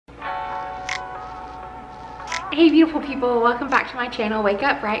Hey beautiful people, welcome back to my channel Wake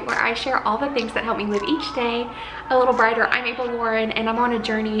Up Bright, where I share all the things that help me live each day a little brighter. I'm April Lauren and I'm on a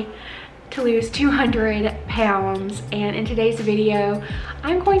journey to lose 200 pounds, and in today's video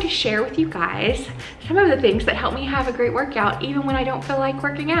I'm going to share with you guys some of the things that help me have a great workout even when I don't feel like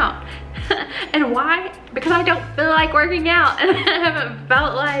working out. And why? Because I don't feel like working out and I haven't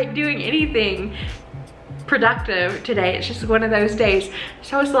felt like doing anything productive today. It's just one of those days.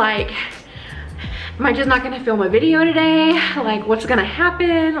 So it's like, am I just not gonna film a video today? Like, what's gonna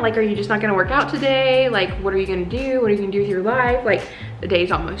happen? Like, are you just not gonna work out today? Like, what are you gonna do? What are you gonna do with your life? Like, the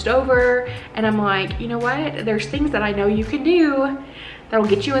day's almost over. And I'm like, you know what? There's things that I know you can do that'll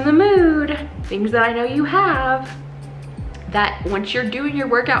get you in the mood. Things that I know you have that once you're doing your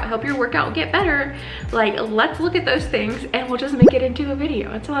workout, help your workout get better. Like, let's look at those things and we'll just make it into a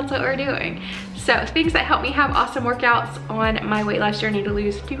video. And so that's what we're doing. So things that help me have awesome workouts on my weight loss journey to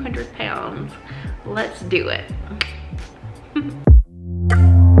lose 200 pounds. Let's do it.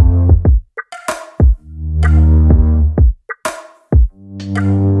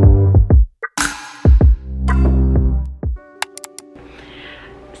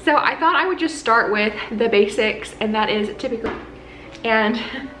 So I thought I would just start with the basics, and that is typically, and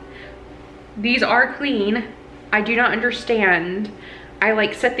these are clean. I do not understand. I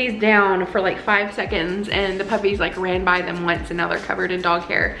like set these down for like 5 seconds and the puppies like ran by them once and now they're covered in dog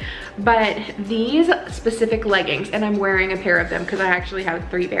hair. But these specific leggings, and I'm wearing a pair of them because I actually have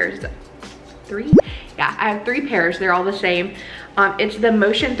 3 pairs. 3? Yeah, I have 3 pairs. They're all the same. It's the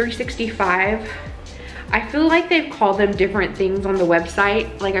Motion 365. I feel like they've called them different things on the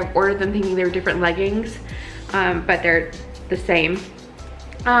website. Like, I've ordered them thinking they were different leggings, but they're the same.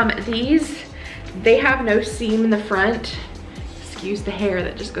 These, they have no seam in the front. Excuse the hair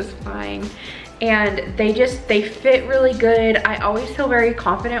that just goes flying. And they fit really good. I always feel very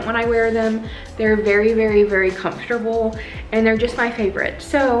confident when I wear them. They're very, very, very comfortable, and they're just my favorite.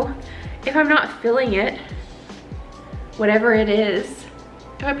 So if I'm not feeling it, whatever it is,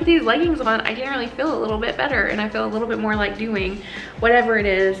 if I put these leggings on, I generally feel a little bit better and I feel a little bit more like doing whatever it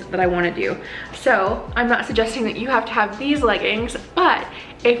is that I want to do. So I'm not suggesting that you have to have these leggings, but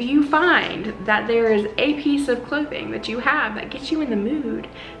if you find that there is a piece of clothing that you have that gets you in the mood,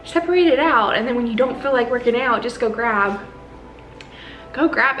 separate it out, and then when you don't feel like working out, just go grab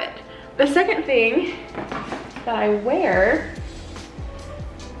it. The second thing that I wear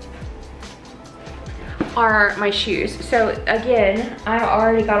are my shoes. So again, I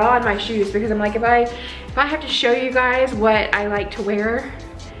already got on my shoes because I'm like, if I have to show you guys what I like to wear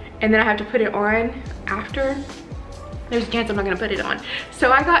and then I have to put it on after, there's a chance I'm not gonna put it on.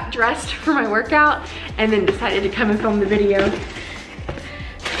 So I got dressed for my workout and then decided to come and film the video.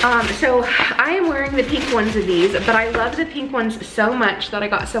 So I am wearing the pink ones of these, but I love the pink ones so much that I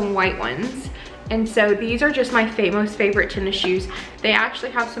got some white ones. And so these are just my most favorite tennis shoes. They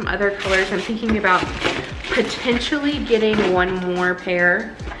actually have some other colors. I'm thinking about potentially getting one more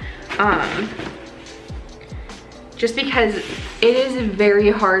pair. Just because it is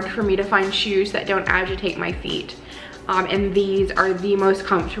very hard for me to find shoes that don't agitate my feet. And these are the most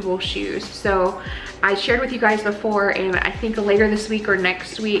comfortable shoes. So I shared with you guys before, and I think later this week or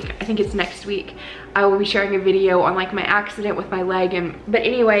next week, I think it's next week, I will be sharing a video on like my accident with my leg. But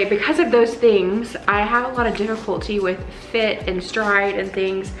anyway, because of those things, I have a lot of difficulty with fit and stride and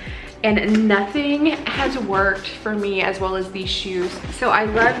things, and nothing has worked for me as well as these shoes. So I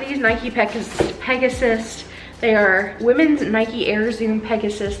love these Nike Pegasus. They are women's Nike Air Zoom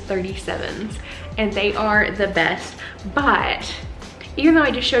Pegasus 37s, and they are the best. But even though I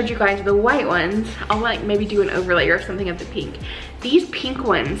just showed you guys the white ones, I'll like maybe do an overlay or something of the pink. These pink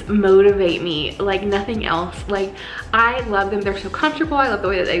ones motivate me like nothing else. Like, I love them. They're so comfortable. I love the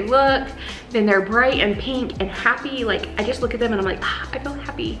way that they look. Then they're bright and pink and happy. Like, I just look at them and I'm like, I feel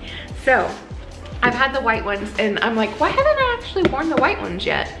happy. So I've had the white ones and I'm like, why haven't I actually worn the white ones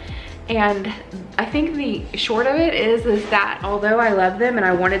yet? And I think the short of it is that although I love them and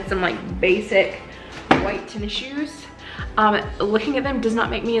I wanted some like basic white tennis shoes, looking at them does not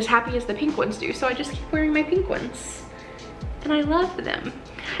make me as happy as the pink ones do. So I just keep wearing my pink ones and I love them.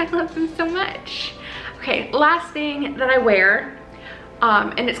 I love them so much. Okay, last thing that I wear,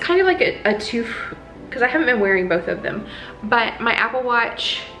 and it's kind of like a two, because I haven't been wearing both of them, but my Apple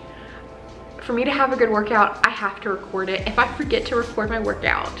Watch, for me to have a good workout, I have to record it. If I forget to record my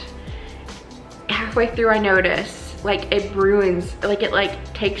workout, halfway through I notice like it ruins, like it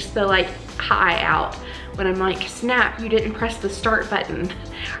like takes the like high out when I'm like, snap, you didn't press the start button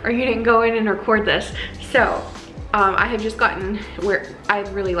or you didn't go in and record this. So I have just gotten where I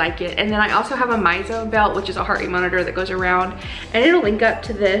really like it. And then I also have a Mizo belt, which is a heart rate monitor that goes around, and it'll link up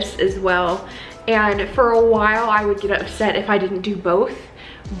to this as well. And for a while I would get upset if I didn't do both,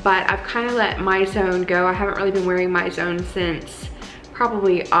 but I've kind of let MyZone go. I haven't really been wearing MyZone since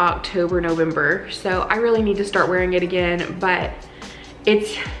probably October, November. So I really need to start wearing it again, but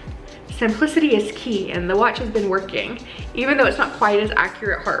it's simplicity is key, and the watch has been working, even though it's not quite as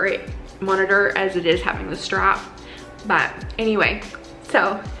accurate heart rate monitor as it is having the strap. But anyway,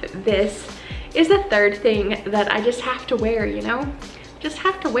 so this is the third thing that I just have to wear, you know? Just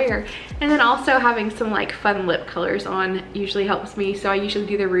have to wear. And then also having some like fun lip colors on usually helps me. So I usually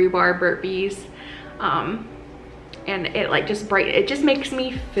do the rhubarb burpees. And it like just it just makes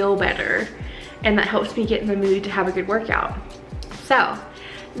me feel better. And that helps me get in the mood to have a good workout. So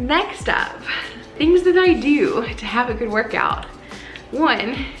next up, things that I do to have a good workout.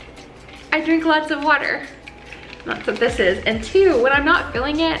 One, I drink lots of water. That's what this is. And two, when I'm not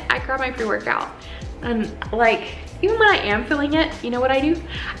feeling it, I grab my pre-workout. And like, even when I am feeling it, you know what I do?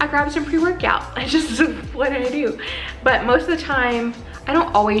 I grab some pre-workout. That's just what I do. But most of the time, I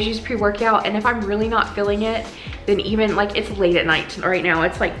don't always use pre-workout. And if I'm really not feeling it, then even like it's late at night right now.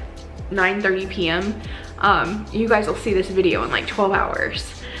 It's like 9:30 p.m. You guys will see this video in like 12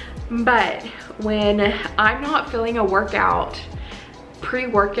 hours. But when I'm not feeling a workout,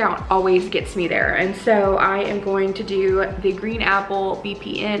 pre-workout always gets me there. And so I am going to do the green apple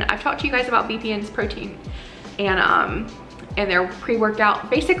BPN. I've talked to you guys about BPN's protein and their pre-workout.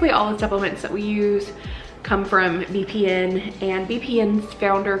 Basically all the supplements that we use come from BPN, and BPN's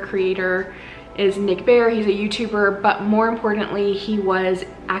founder creator is Nick Bear. He's a YouTuber, but more importantly, he was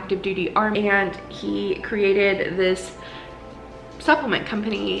active duty Army, and he created this supplement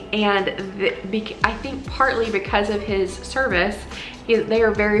company. And I think partly because of his service, they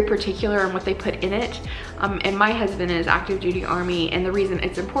are very particular on what they put in it. And my husband is active duty Army, and the reason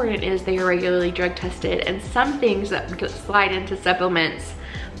it's important is they are regularly drug tested, and some things that slide into supplements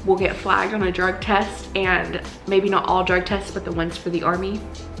will get flagged on a drug test, and maybe not all drug tests, but the ones for the Army.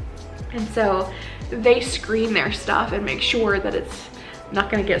 And so they screen their stuff and make sure that it's not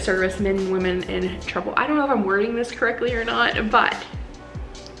gonna get servicemen and women in trouble. I don't know if I'm wording this correctly or not, but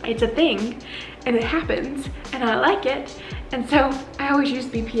it's a thing and it happens and I like it. And so I always use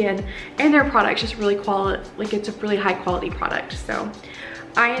BPN, and their product's just really quality, like it's a really high quality product. So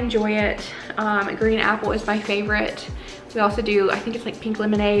I enjoy it. Green apple is my favorite. We also do, I think it's like pink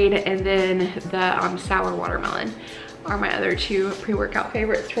lemonade, and then the sour watermelon are my other two pre-workout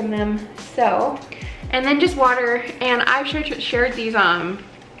favorites from them. So, and then just water. And I've shared these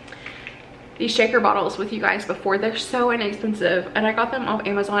shaker bottles with you guys before. They're so inexpensive, and I got them off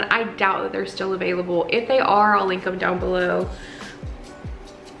Amazon. I doubt that they're still available. If they are, I'll link them down below.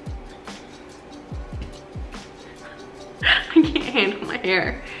 I can't handle my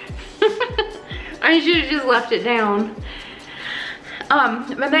hair. I should have just left it down.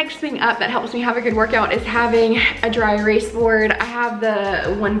 The next thing up that helps me have a good workout is having a dry erase board. I have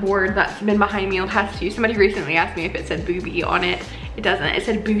the one board that's been behind me the past few. Somebody recently asked me if it said booby on it. It doesn't. It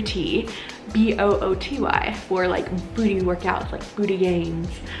said booty, B-O-O-T-Y, for like booty workouts, like booty gains.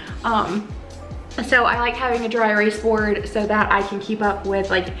 So I like having a dry erase board so that I can keep up with,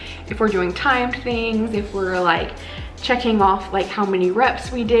 like, if we're doing timed things, if we're like checking off like how many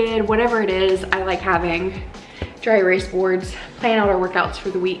reps we did, whatever it is. I like having dry erase boards, plan out our workouts for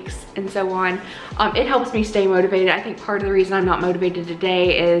the weeks and so on. It helps me stay motivated. I think part of the reason I'm not motivated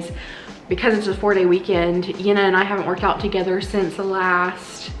today is because it's a 4-day weekend. Yenna and I haven't worked out together since the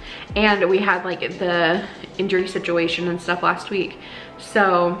last, and we had like the injury situation and stuff last week.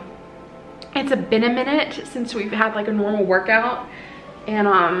 So it's been a minute since we've had like a normal workout.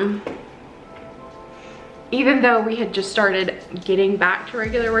 And even though we had just started getting back to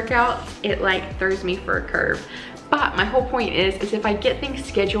regular workouts, it like throws me for a curve. But my whole point is if I get things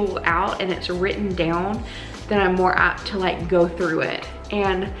scheduled out and it's written down, then I'm more apt to like go through it.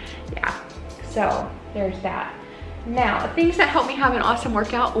 And yeah, so there's that. Now, things that help me have an awesome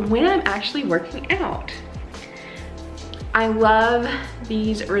workout when I'm actually working out. I love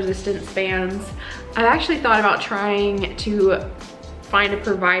these resistance bands. I've actually thought about trying to find a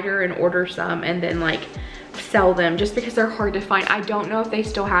provider and order some and then like sell them, just because they're hard to find. I don't know if they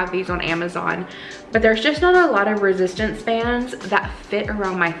still have these on Amazon, but there's just not a lot of resistance bands that fit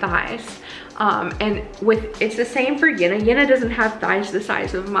around my thighs. And it's the same for Yenna. Yenna doesn't have thighs the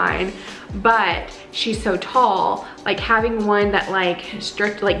size of mine, but she's so tall, like having one that like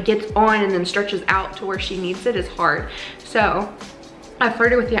gets on and then stretches out to where she needs it is hard. So I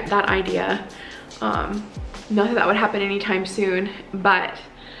flirted with that idea. Not that would happen anytime soon, but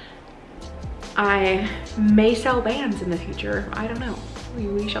I may sell bands in the future. I don't know.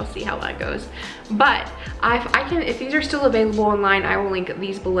 we shall see how that goes. But I can, if these are still available online, I will link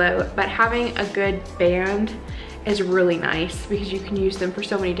these below. But having a good band is really nice because you can use them for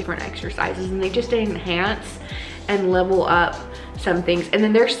so many different exercises, and they just enhance and level up some things. And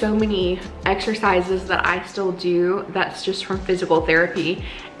then there's so many exercises that I still do that's just from physical therapy,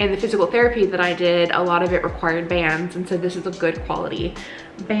 and the physical therapy that I did, a lot of it required bands, and so this is a good quality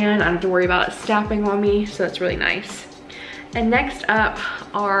band. I don't have to worry about it snapping on me, so that's really nice. And next up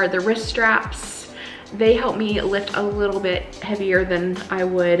are the wrist straps. They help me lift a little bit heavier than I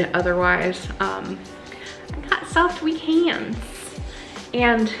would otherwise. I got soft, weak hands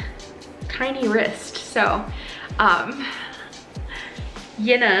and tiny wrist. So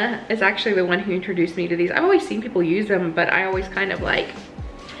Yenna is actually the one who introduced me to these. I've always seen people use them, but I always kind of like,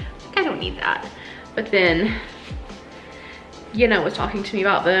 I don't need that. But then Yenna was talking to me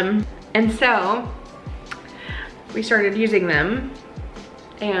about them, and so we started using them,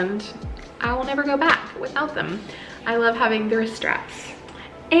 and I will never go back without them. I love having the wrist straps.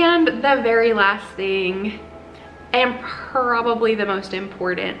 And the very last thing, and probably the most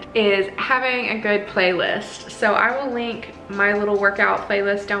important, is having a good playlist. So I will link my little workout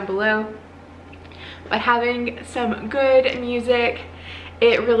playlist down below, but having some good music,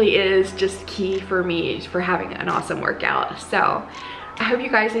 it really is just key for me for having an awesome workout. So I hope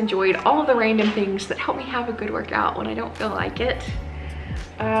you guys enjoyed all of the random things that help me have a good workout when I don't feel like it.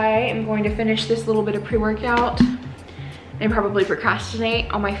 I am going to finish this little bit of pre-workout and probably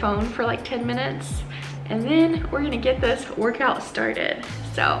procrastinate on my phone for like 10 minutes. And then we're gonna get this workout started.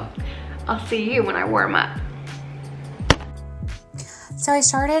 So I'll see you when I warm up. So I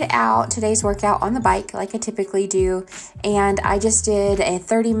started out today's workout on the bike like I typically do, and I just did a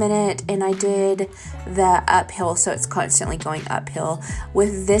 30-minute, and I did the uphill, so it's constantly going uphill.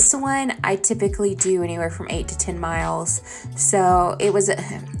 With this one, I typically do anywhere from 8 to 10 miles. So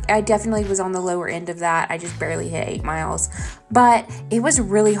I definitely was on the lower end of that. I just barely hit 8 miles, but it was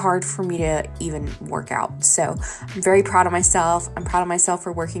really hard for me to even work out. So I'm very proud of myself. I'm proud of myself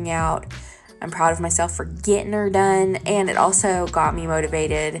for working out. I'm proud of myself for getting her done, and it also got me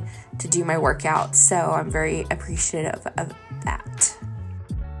motivated to do my workout, so I'm very appreciative of that.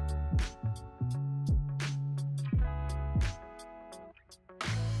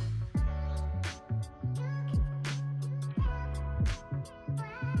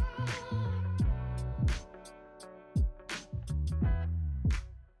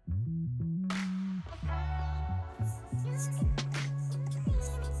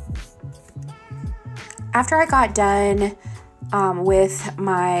 After I got done with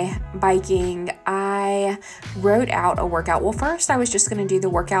my biking, I wrote out a workout. Well, first I was just going to do the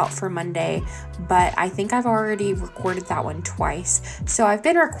workout for Monday, but I think I've already recorded that one twice. So I've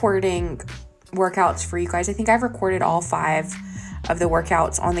been recording workouts for you guys. I think I've recorded all 5 of the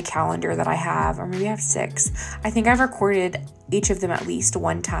workouts on the calendar that I have, or maybe I have 6. I think I've recorded each of them at least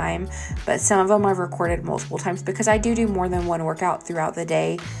one time, but some of them I've recorded multiple times because I do more than one workout throughout the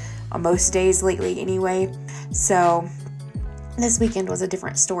day. On most days lately anyway. So this weekend was a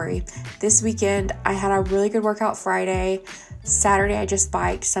different story. This weekend I had a really good workout Friday. Saturday I just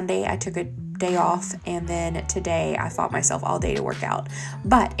biked. Sunday I took a day off, and then today I fought myself all day to work out.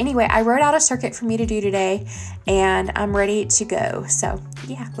 But anyway, I wrote out a circuit for me to do today, and I'm ready to go. So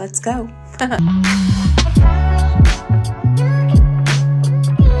yeah, let's go.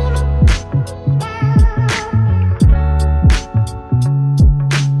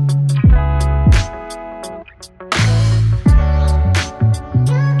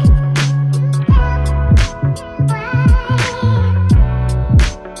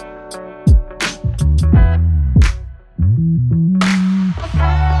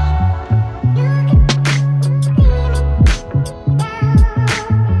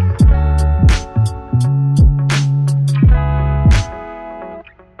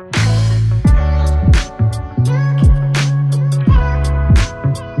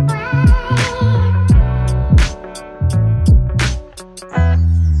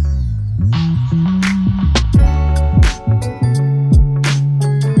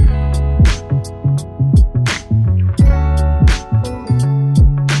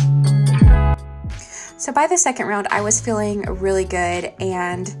 So by the second round, I was feeling really good,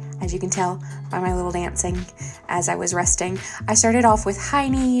 and as you can tell by my little dancing as I was resting, I started off with high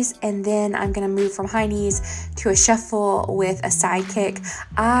knees, and then I'm going to move from high knees to a shuffle with a side kick.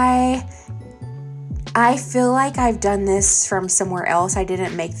 I feel like I've done this from somewhere else. I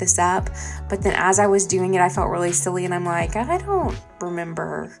didn't make this up, but then as I was doing it, I felt really silly, and I'm like, I don't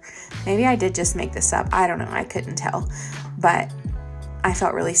remember. Maybe I did just make this up. I don't know. I couldn't tell, but I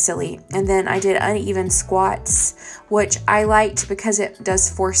felt really silly. And then I did uneven squats, which I liked because it does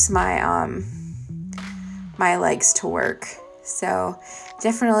force my my legs to work. So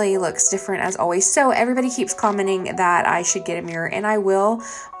definitely looks different as always. So everybody keeps commenting that I should get a mirror, and I will,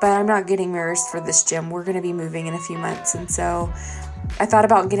 but I'm not getting mirrors for this gym. We're going to be moving in a few months, and so I thought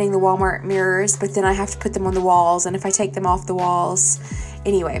about getting the Walmart mirrors, but then I have to put them on the walls, and if I take them off the walls,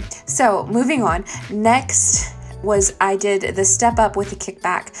 anyway. So moving on, next was I did the step up with the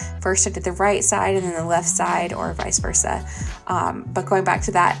kickback. First I did the right side and then the left side, or vice versa. But going back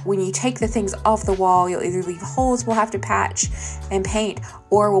to that, when you take the things off the wall, you'll either leave holes we'll have to patch and paint,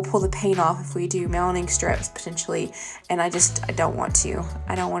 or we'll pull the paint off if we do mounting strips potentially. And I don't want to.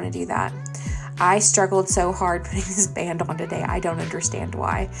 I don't want to do that. I struggled so hard putting this band on today. I don't understand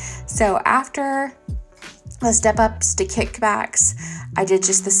why. So after the step ups to kickbacks, I did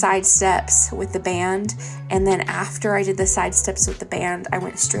just the side steps with the band, and then after I did the side steps with the band, I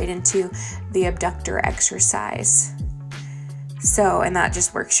went straight into the abductor exercise. So, and that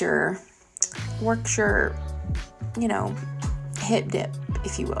just works your, you know, hip dip,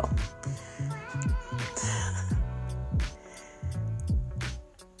 if you will.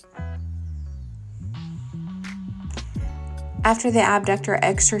 After the abductor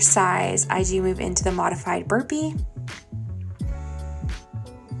exercise, I do move into the modified burpee.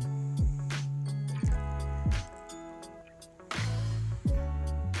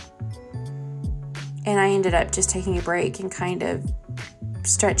 And I ended up just taking a break and kind of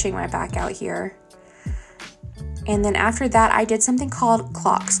stretching my back out here. And then after that, I did something called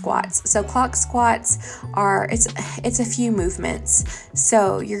clock squats. So clock squats are, it's a few movements.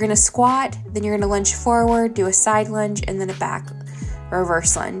 So you're going to squat, then you're going to lunge forward, do a side lunge, and then a back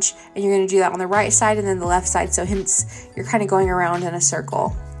reverse lunge. And you're going to do that on the right side and then the left side. So hence, you're kind of going around in a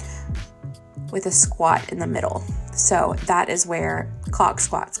circle with a squat in the middle. So that is where clock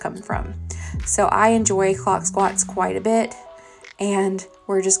squats come from. So I enjoy clock squats quite a bit. And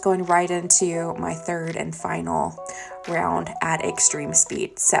we're just going right into my third and final round at extreme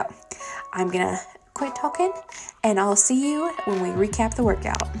speed. So I'm going to quit talking, and I'll see you when we recap the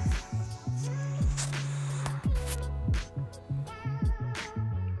workout.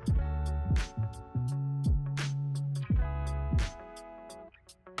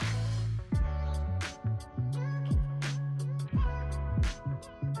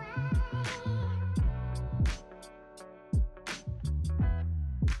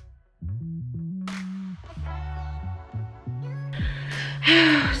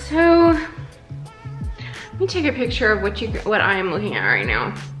 So let me take a picture of what I am looking at right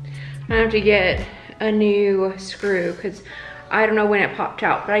now. I have to get a new screw because I don't know when it popped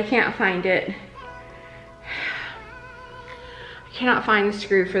out, but I can't find it. I cannot find the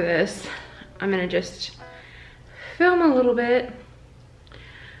screw for this. I'm gonna just film a little bit.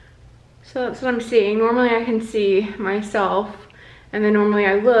 So that's what I'm seeing. Normally I can see myself, and then normally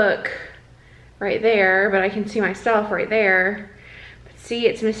I look right there, but I can see myself right there. See,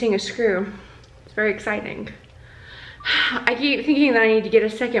 it's missing a screw. It's very exciting. I keep thinking that I need to get a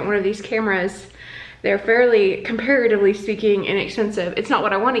second one of these cameras. They're fairly, comparatively speaking, inexpensive. It's not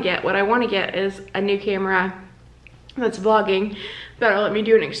what I want to get. What I want to get is a new camera that's vlogging that'll let me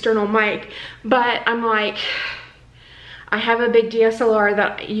do an external mic. But I'm like, I have a big DSLR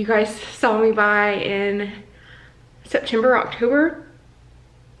that you guys saw me buy in September, October.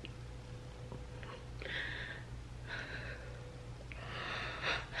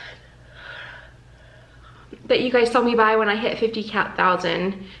 That you guys saw me buy when I hit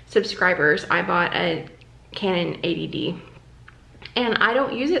 50,000 subscribers. I bought a Canon 80D, and I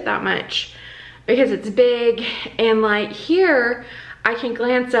don't use it that much because it's big, and like here I can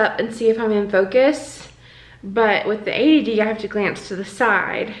glance up and see if I'm in focus, but with the 80D I have to glance to the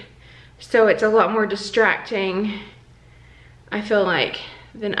side, so it's a lot more distracting, I feel like,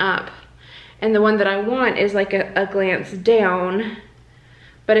 than up. And the one that I want is like a glance down.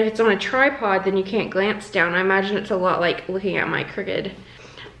 But if it's on a tripod, then you can't glance down. I imagine it's a lot like looking at my crooked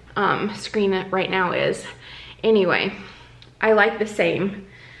screen that right now is. Anyway, I like the same,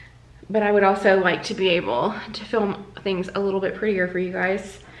 but I would also like to be able to film things a little bit prettier for you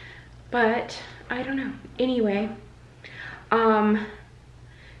guys. But I don't know. Anyway,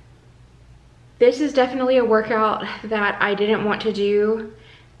 this is definitely a workout that I didn't want to do,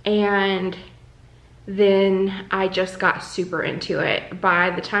 and then I just got super into it.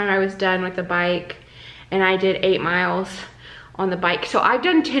 By the time I was done with the bike, and I did 8 miles on the bike. So I've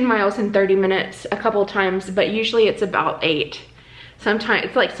done 10 miles in 30 minutes a couple times, but usually it's about 8. Sometimes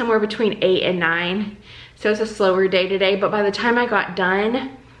it's like somewhere between 8 and 9. So it's a slower day today, but by the time I got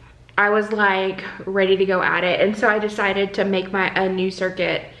done, I was like ready to go at it. And so I decided to make a new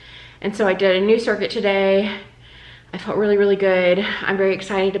circuit. And so I did a new circuit today. I felt really, really good. I'm very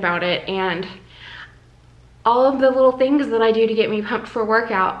excited about it. And all of the little things that I do to get me pumped for a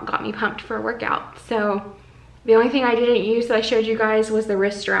workout got me pumped for a workout. So the only thing I didn't use that I showed you guys was the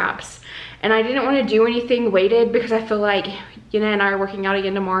wrist straps. And I didn't want to do anything weighted because I feel like Yenna and I are working out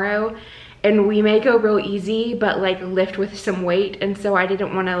again tomorrow. And we may go real easy, but like lift with some weight. And so I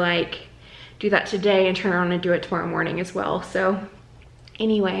didn't want to like do that today and turn around and do it tomorrow morning as well. So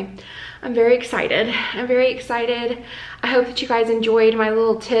anyway, I'm very excited. I'm very excited. I hope that you guys enjoyed my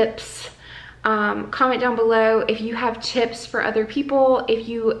little tips. Comment down below if you have tips for other people,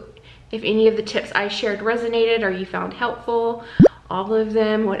 if any of the tips I shared resonated or you found helpful, all of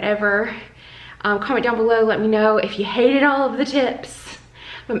them, whatever. Comment down below, let me know if you hated all of the tips.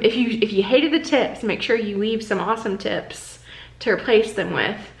 If you hated the tips, make sure you leave some awesome tips to replace them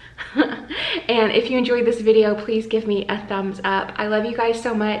with. And if you enjoyed this video, please give me a thumbs up. I love you guys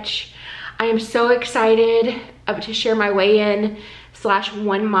so much. I am so excited to share my weigh-in /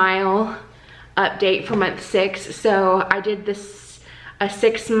 1 mile update for month 6. So I did a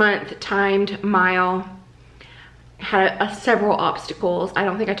 6-month timed mile. Had several obstacles. I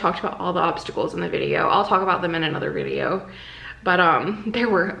don't think I talked about all the obstacles in the video. I'll talk about them in another video. But there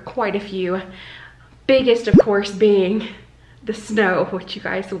were quite a few. Biggest, of course, being the snow, which you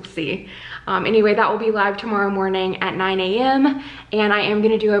guys will see. Anyway, that will be live tomorrow morning at 9 a.m. And I am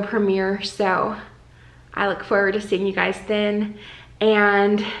gonna do a premiere, so I look forward to seeing you guys then.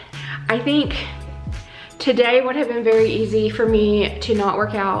 And I think today would have been very easy for me to not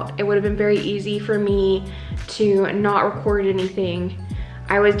work out. It would have been very easy for me to not record anything.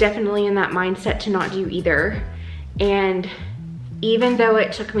 I was definitely in that mindset to not do either. And even though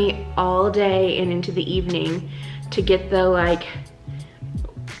it took me all day and into the evening to get the like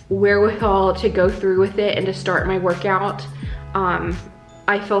wherewithal to go through with it and to start my workout,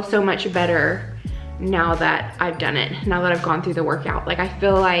 I feel so much better now that I've done it, now that I've gone through the workout. Like I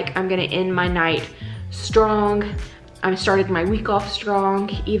feel like I'm gonna end my night strong. I started my week off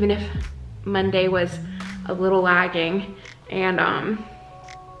strong, even if Monday was a little lagging. And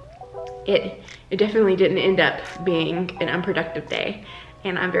it definitely didn't end up being an unproductive day,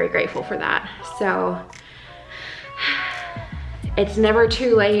 and I'm very grateful for that. So it's never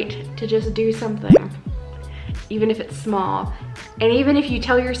too late to just do something, even if it's small. And even if you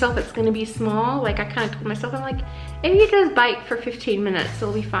tell yourself it's gonna be small, like I kind of told myself, I'm like, if you just bike for 15 minutes,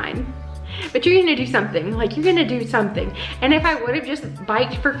 it'll be fine. But you're gonna do something, like you're gonna do something. And if I would have just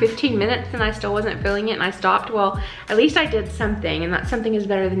biked for 15 minutes and I still wasn't feeling it and I stopped, well, at least I did something, and that something is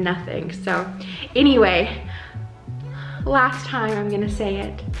better than nothing. So anyway, last time I'm gonna say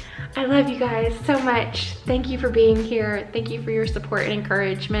it. I love you guys so much. Thank you for being here. Thank you for your support and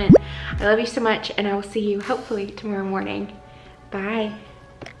encouragement. I love you so much, and I will see you hopefully tomorrow morning. Bye.